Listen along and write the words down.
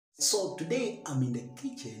So today I'm in the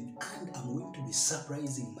kitchen and I'm going to be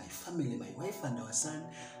surprising my family, my wife and our son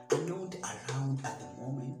are not around at the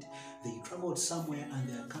moment. They traveled somewhere and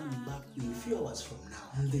they are coming back in a few hours from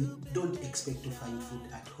now. And they don't expect to find food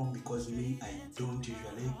at home because me, I don't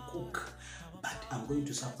usually cook. But I'm going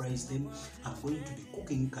to surprise them. I'm going to be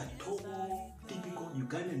cooking Katogo, typical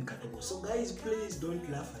Ugandan Katogo. So guys, please don't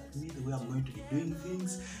laugh at me the way I'm going to be doing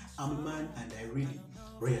things. I'm a man and I really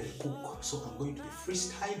cook. So I'm going to be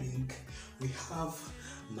freestyling. We have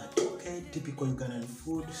Matooke, typical Ugandan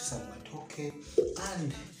food, some Matooke,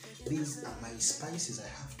 and these are my spices. I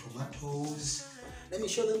have tomatoes. Let me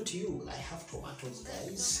show them to you. I have tomatoes,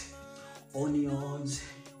 guys, onions,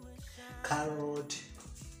 carrot,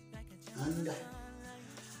 and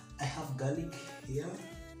I have garlic here,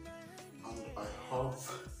 and I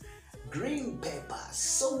have green pepper.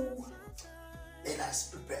 So let us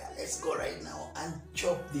prepare. Let's go right now and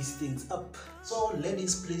chop these things up. So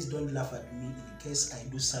ladies, please don't laugh at me in case I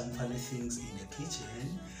do some funny things in the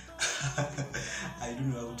kitchen. I don't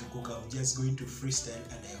know how to cook. I'm just going to freestyle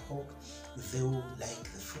and I hope they will like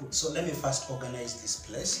the food. So let me first organize this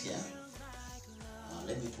place here.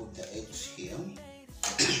 Let me put the eggs here.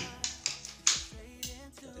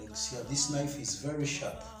 The eggs here. This knife is very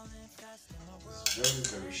sharp.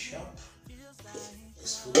 It's very sharp.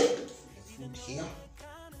 Let's put food here.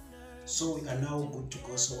 So we are now good to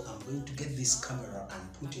go. So I'm going to get this camera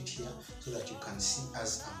and put it here so that you can see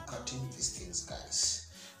as I'm cutting these things, guys.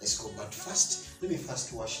 Let's go. But first, let me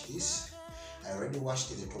first wash this. I already washed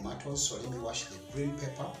the tomatoes, so let me wash the green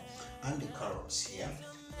pepper and the carrots here.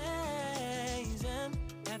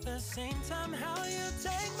 At the same time, how you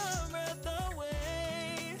take my breath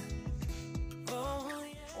away.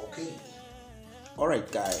 Okay.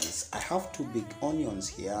 Alright guys, I have 2 big onions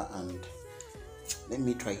here and let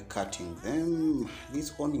me try cutting them.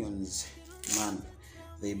 These onions, man,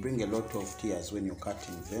 they bring a lot of tears when you're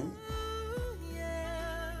cutting them.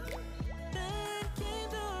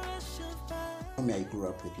 I grew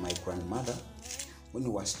up with my grandmother. When we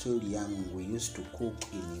were still young, we used to cook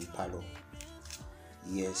in Impalo.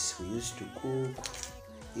 Yes, we used to cook.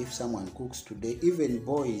 If someone cooks today, even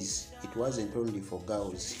boys, it wasn't only for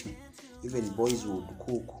girls. Even boys would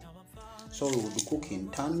cook. So we would cook in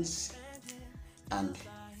turns, and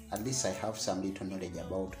at least I have some little knowledge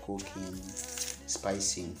about cooking,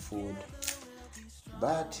 spicing food.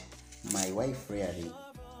 But my wife rarely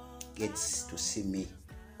gets to see me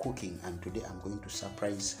cooking, and today I'm going to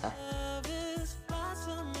surprise her.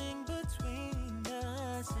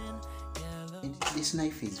 This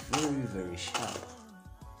knife is very sharp,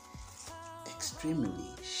 extremely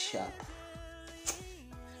sharp.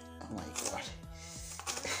 Oh my god.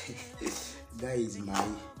 Guys,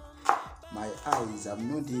 my eyes, I'm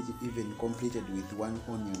not even completed with 1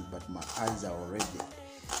 onion, but my eyes are already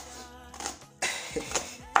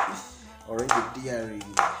tearing.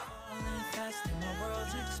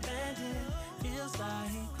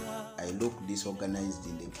 I look disorganized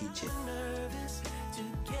in the kitchen.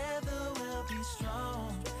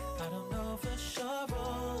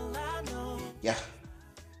 Yeah,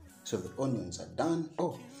 so the onions are done.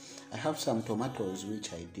 Oh, I have some tomatoes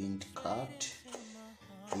which I didn't cut.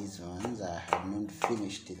 These ones, I have not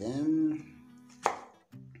finished them.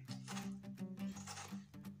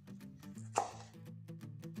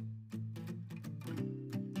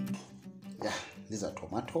 Yeah, these are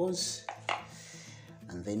tomatoes.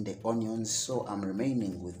 And then the onions. So I'm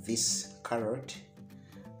remaining with this carrot,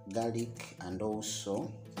 garlic, and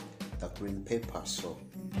also the green pepper. So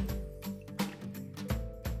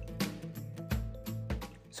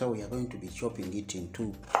we are going to be chopping it in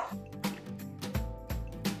 2.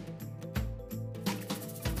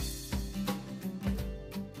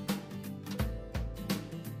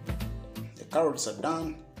 The carrots are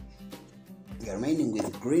done. We are remaining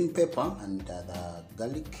with green pepper and the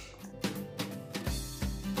garlic.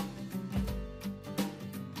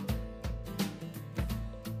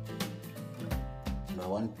 The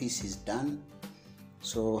 1 piece is done.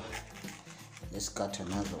 So let's cut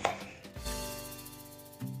another one.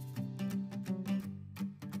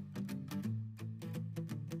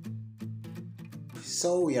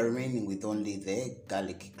 So we are remaining with only the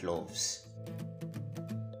garlic cloves.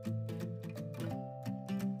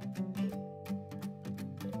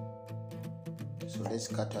 So let's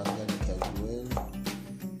cut our garlic as well.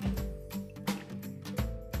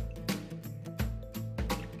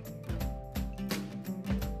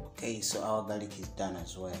 Okay, so our garlic is done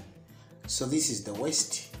as well. So this is the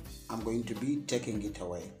waste. I'm going to be taking it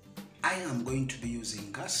away. I am going to be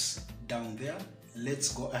using gas down there. Let's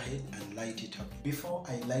go ahead and light it up. Before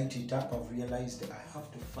I light it up, I've realized that I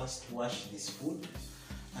have to first wash this food,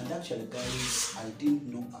 and that Actually guys, I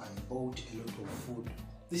didn't know I bought a lot of food.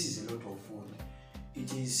 This is a lot of food.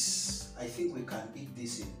 It is, I think we can eat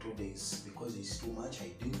this in 2 days because it's too much.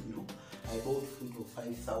 I didn't know. I bought food for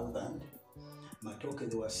 5,000. Matooke,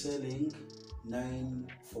 they were selling 9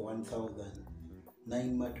 for 1,000.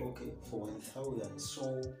 9 matooke for 1,000.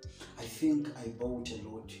 So I think I bought a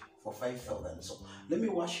lot for 5,000. So let me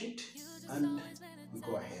wash it and we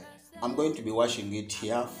go ahead. I'm going to be washing it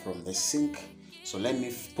here from the sink. So let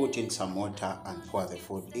me put in some water and pour the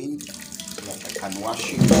food in so that I can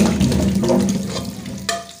wash it.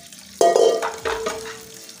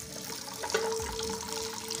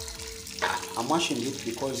 I'm washing it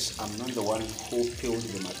because I'm not the one who peeled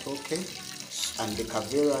the matooke, and the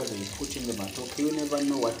kavera they put in the matooke, you never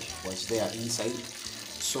know what was there inside.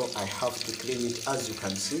 So I have to clean it. As you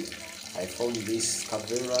can see, I found this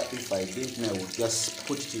kavera. If I didn't know, I would just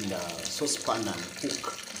put it in the saucepan and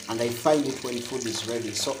cook. And I find it when food is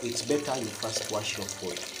ready. So it's better you first wash your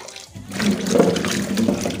food.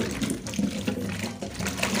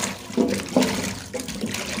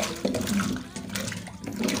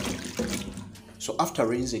 So after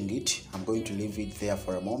rinsing it, I'm going to leave it there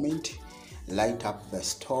for a moment, light up the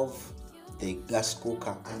stove, the gas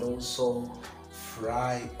cooker, and also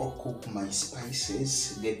fry or cook my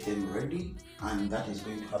spices, get them ready. And that is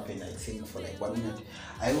going to happen, I think, for like 1 minute.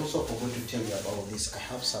 I also forgot to tell you about this. I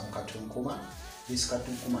have some katunkuma. This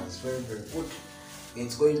katunkuma is very, very good.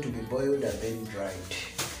 It's going to be boiled and then dried,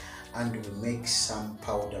 and we make some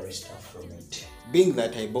powdery stuff from it. Being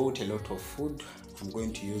that I bought a lot of food, I'm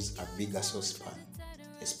going to use a bigger saucepan.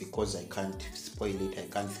 It's because I can't spoil it, I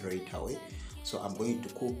can't throw it away. So I'm going to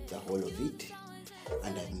cook the whole of it,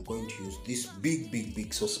 and I'm going to use this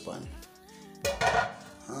big saucepan.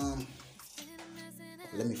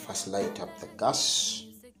 Let me first light up the gas.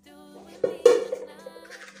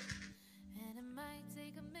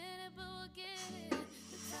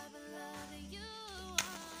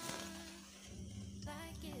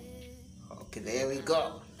 Okay, there we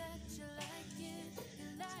go.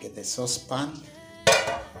 Get the saucepan,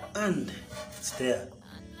 and it's there.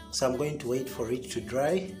 So I'm going to wait for it to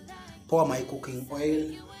dry, pour my cooking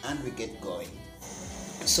oil, and we get going.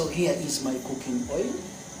 So here is my cooking oil.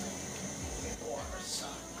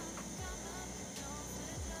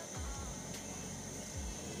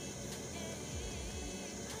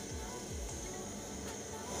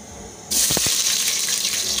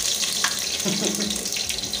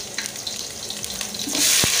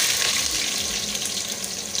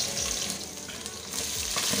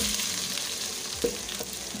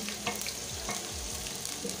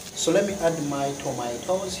 So let me add my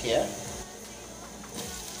tomatoes here.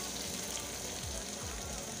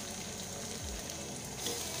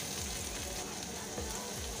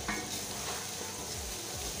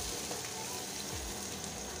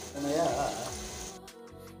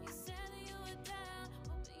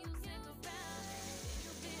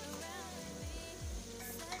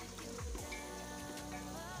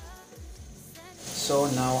 So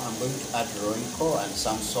now I'm going to add roiko and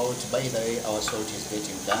some salt. By the way, our salt is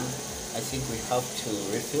getting done. I think we have to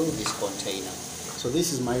refill this container. So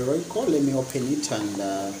this is my roiko. Let me open it and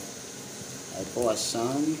I pour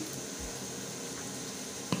some.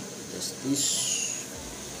 Just this.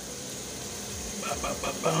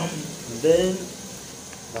 Then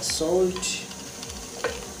the salt.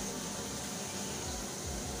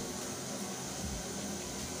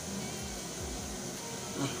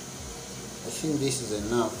 I think this is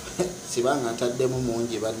enough. Sibanga taddemu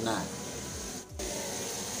mungi banna.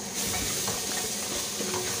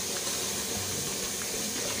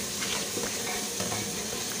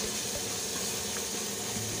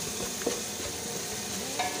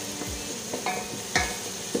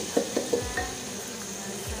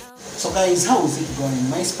 So guys, how is it going?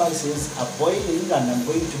 My spices are boiling and I'm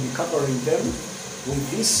going to be covering them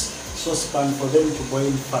with this saucepan for them to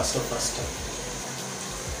boil faster.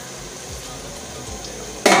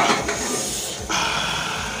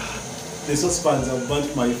 The saucepans have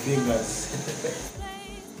burnt my fingers.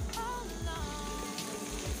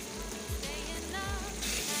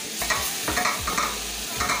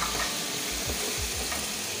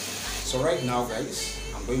 So right now guys,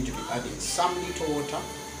 I'm going to be adding some little water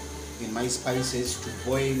in my spices to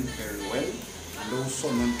boil very well and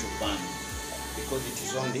also not to burn because it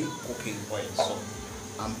is only cooking oil. So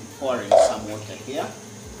I'm pouring some water here.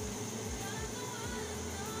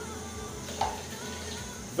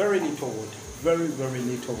 Very little water, very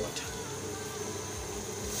little water.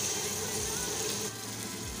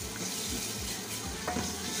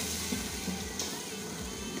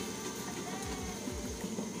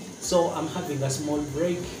 So I'm having a small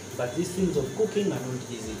break, but these things of cooking are not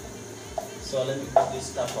easy. So let me put this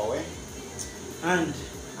stuff away. And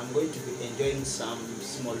I'm going to be enjoying some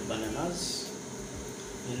small bananas.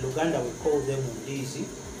 In Uganda we call them undizi.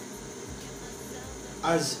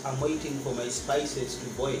 As I'm waiting for my spices to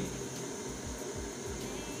boil.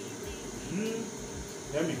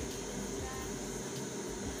 Yummy.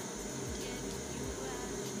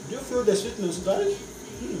 Do you feel the sweetness, guys?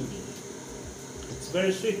 It's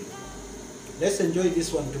very sweet. Let's enjoy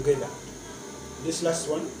this one together. This last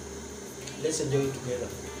one, let's enjoy it together.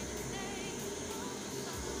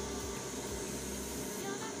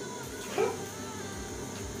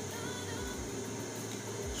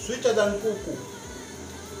 Sweeter than cuckoo.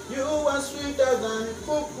 You are sweeter than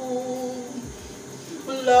cuckoo,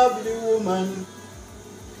 lovely woman.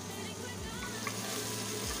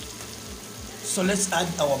 So let's add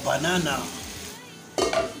our banana.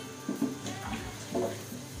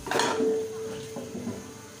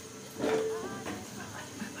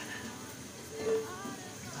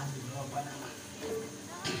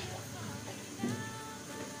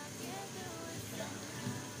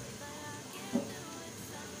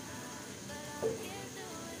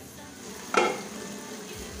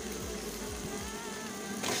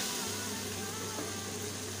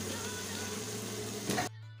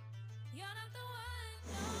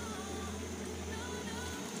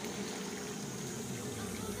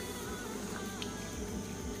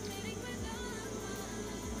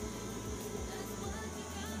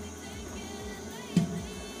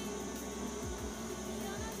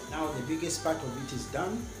 Now the biggest part of it is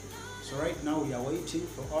done. So right now we are waiting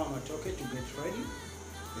for our matooke to get ready.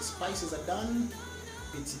 The spices are done.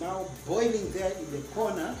 It's now boiling there in the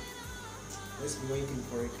corner. Let's be waiting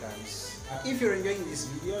for it, guys. If you're enjoying this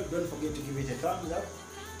video, don't forget to give it a thumbs up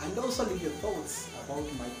and also leave your thoughts about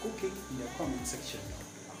my cooking in the comment section.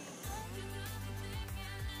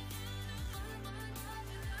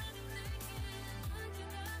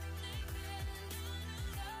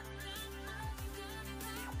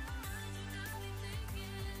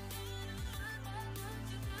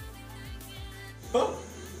 Oh,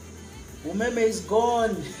 umeme is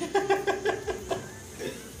gone.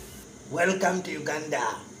 Welcome to Uganda.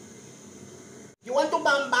 You want to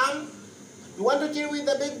bam bam? You want to chill with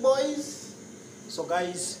the big boys? So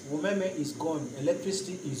guys, umeme is gone.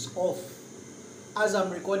 Electricity is off. As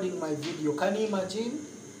I'm recording my video, can you imagine?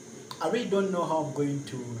 I really don't know how I'm going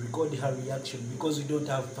to record her reaction because we don't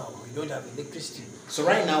have power. We don't have electricity. So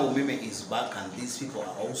right now, umeme is back and these people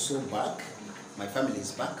are also back. My family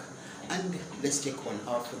is back. And let's check on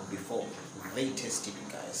our food before they taste it,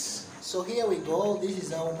 guys. So here we go. This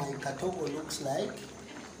is how my katogo looks like.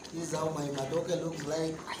 This is how my matooke looks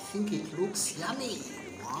like. I think it looks yummy.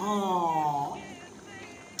 Wow.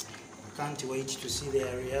 Can't wait to see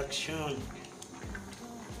their reaction.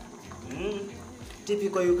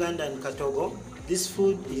 Typical Ugandan katogo. This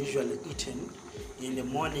food is usually eaten in the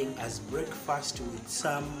morning as breakfast with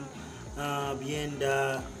some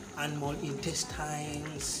bienda, animal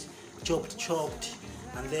intestines, chopped,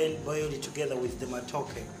 and then boiled together with the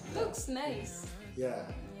matooke. Looks nice. Yeah.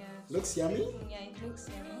 Looks yummy? Yeah, it looks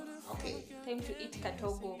yummy. Okay. Time to eat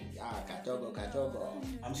katogo. Yeah, katogo.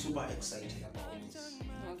 I'm super excited about this.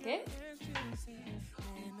 Okay.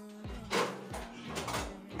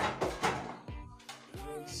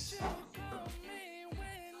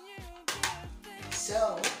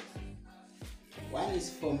 So, one is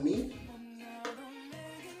for me,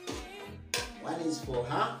 one is for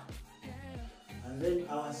her, and then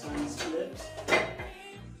our son is left.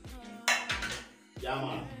 Yeah,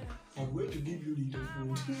 man. I'm going to give you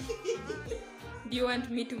little food. Do you want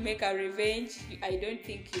me to make a revenge? I don't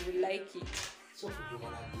think you will like it. So, you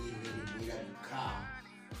want to be in the car?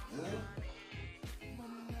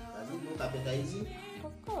 Does it look appetizing?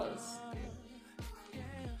 Of course.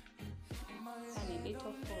 And a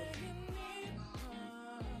little food.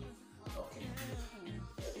 Okay.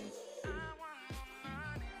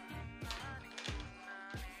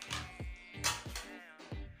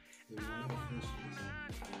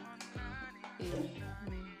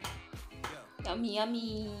 Yummy, yummy.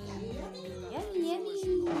 Yummy.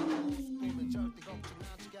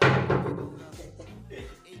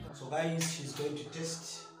 So guys, she's going to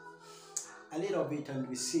taste a little bit and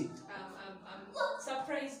we see. I'm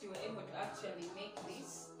surprised you were able to actually make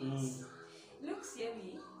this. It looks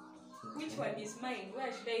yummy. Which one is mine?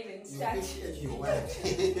 Where should I even start? You want.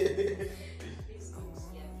 This looks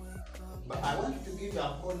yummy. But I want to give you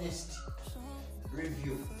a honest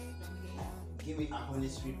review. Give me a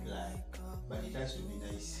honest reply. but it has to be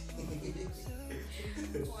nice.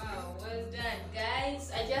 Wow, well done,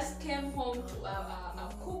 guys. I just came home to a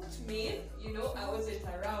cooked meal. You know, I wasn't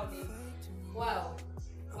around it. Wow,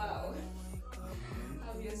 wow.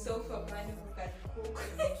 Have yourself a man who can cook.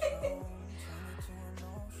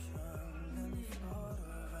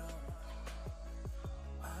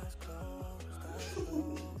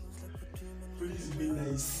 Please be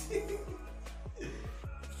nice.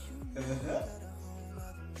 Uh-huh.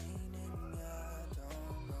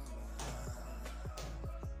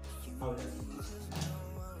 How does it taste?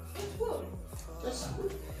 It's good. That's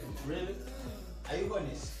good. Really? Are you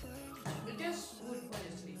honest? It tastes good,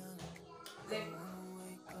 honestly. Like,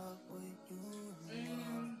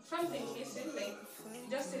 something missing, like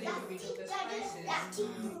just a little bit of the spices,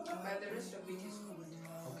 but the rest of it is good.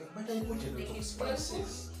 Okay, but I put a lot Like of it's well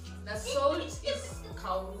spices. cooked. The salt is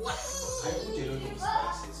kawa. I put a lot of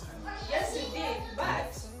spices, honey. Yes, you did,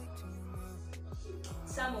 but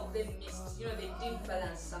some of them missed. You know, they didn't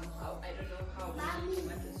balance somehow. I don't know how many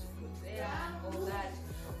tomatoes you put there and all that.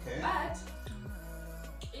 Okay. But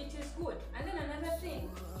it is good. And then another thing,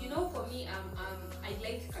 you know, for me, I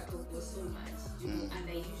like katogo so much, you know, and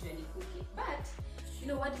I usually cook it. But you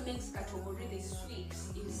know what makes katogo really sweet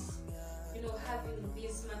is, you know, having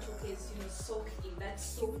these matokes, you know, soak in that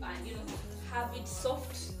soup and, you know, have it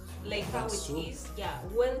soft like how it soup? is. Yeah,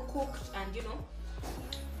 well cooked, and you know,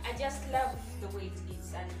 I just love the way it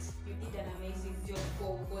is, and you did an amazing job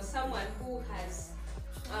for someone who has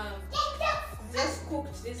just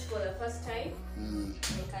cooked this for the first time.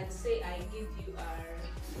 I can say I give you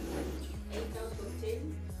a 8 out of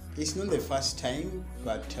 10. It's not the first time,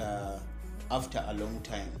 but after a long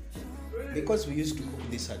time. Because we used to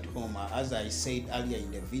cook this at home. As I said earlier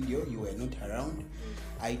in the video, you were not around.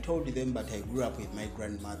 I told them that I grew up with my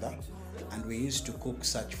grandmother, and we used to cook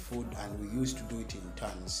such food, and we used to do it in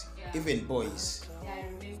turns. Yeah. Even boys. Yeah, I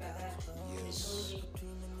remember that. Yes.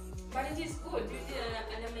 But it is good. You did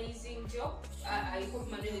an amazing job. I hope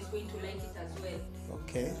Manuel is going to like it as well.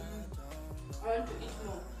 Okay. I want to eat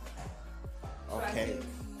more. So I Okay. think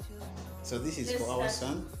So this is let's for our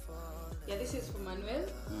start. son. Yeah, this is for Manuel.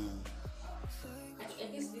 I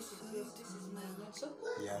guess this is yours. This is mine also.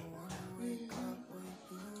 Yeah.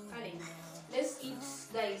 Alright, let's eat,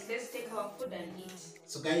 guys. Let's take our food and eat.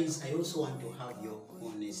 So guys, I also want to have your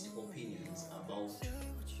honest opinions about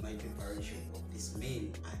my preparation of this meal,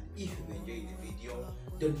 and if you enjoyed the video,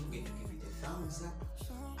 don't forget to give it a thumbs up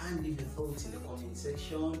and leave your thoughts in the comment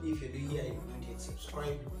section. If you're new here and you've not yet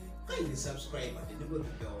subscribed, kindly subscribe and enable the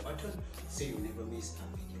bell button so you never miss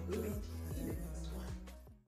a video. We'll meet in the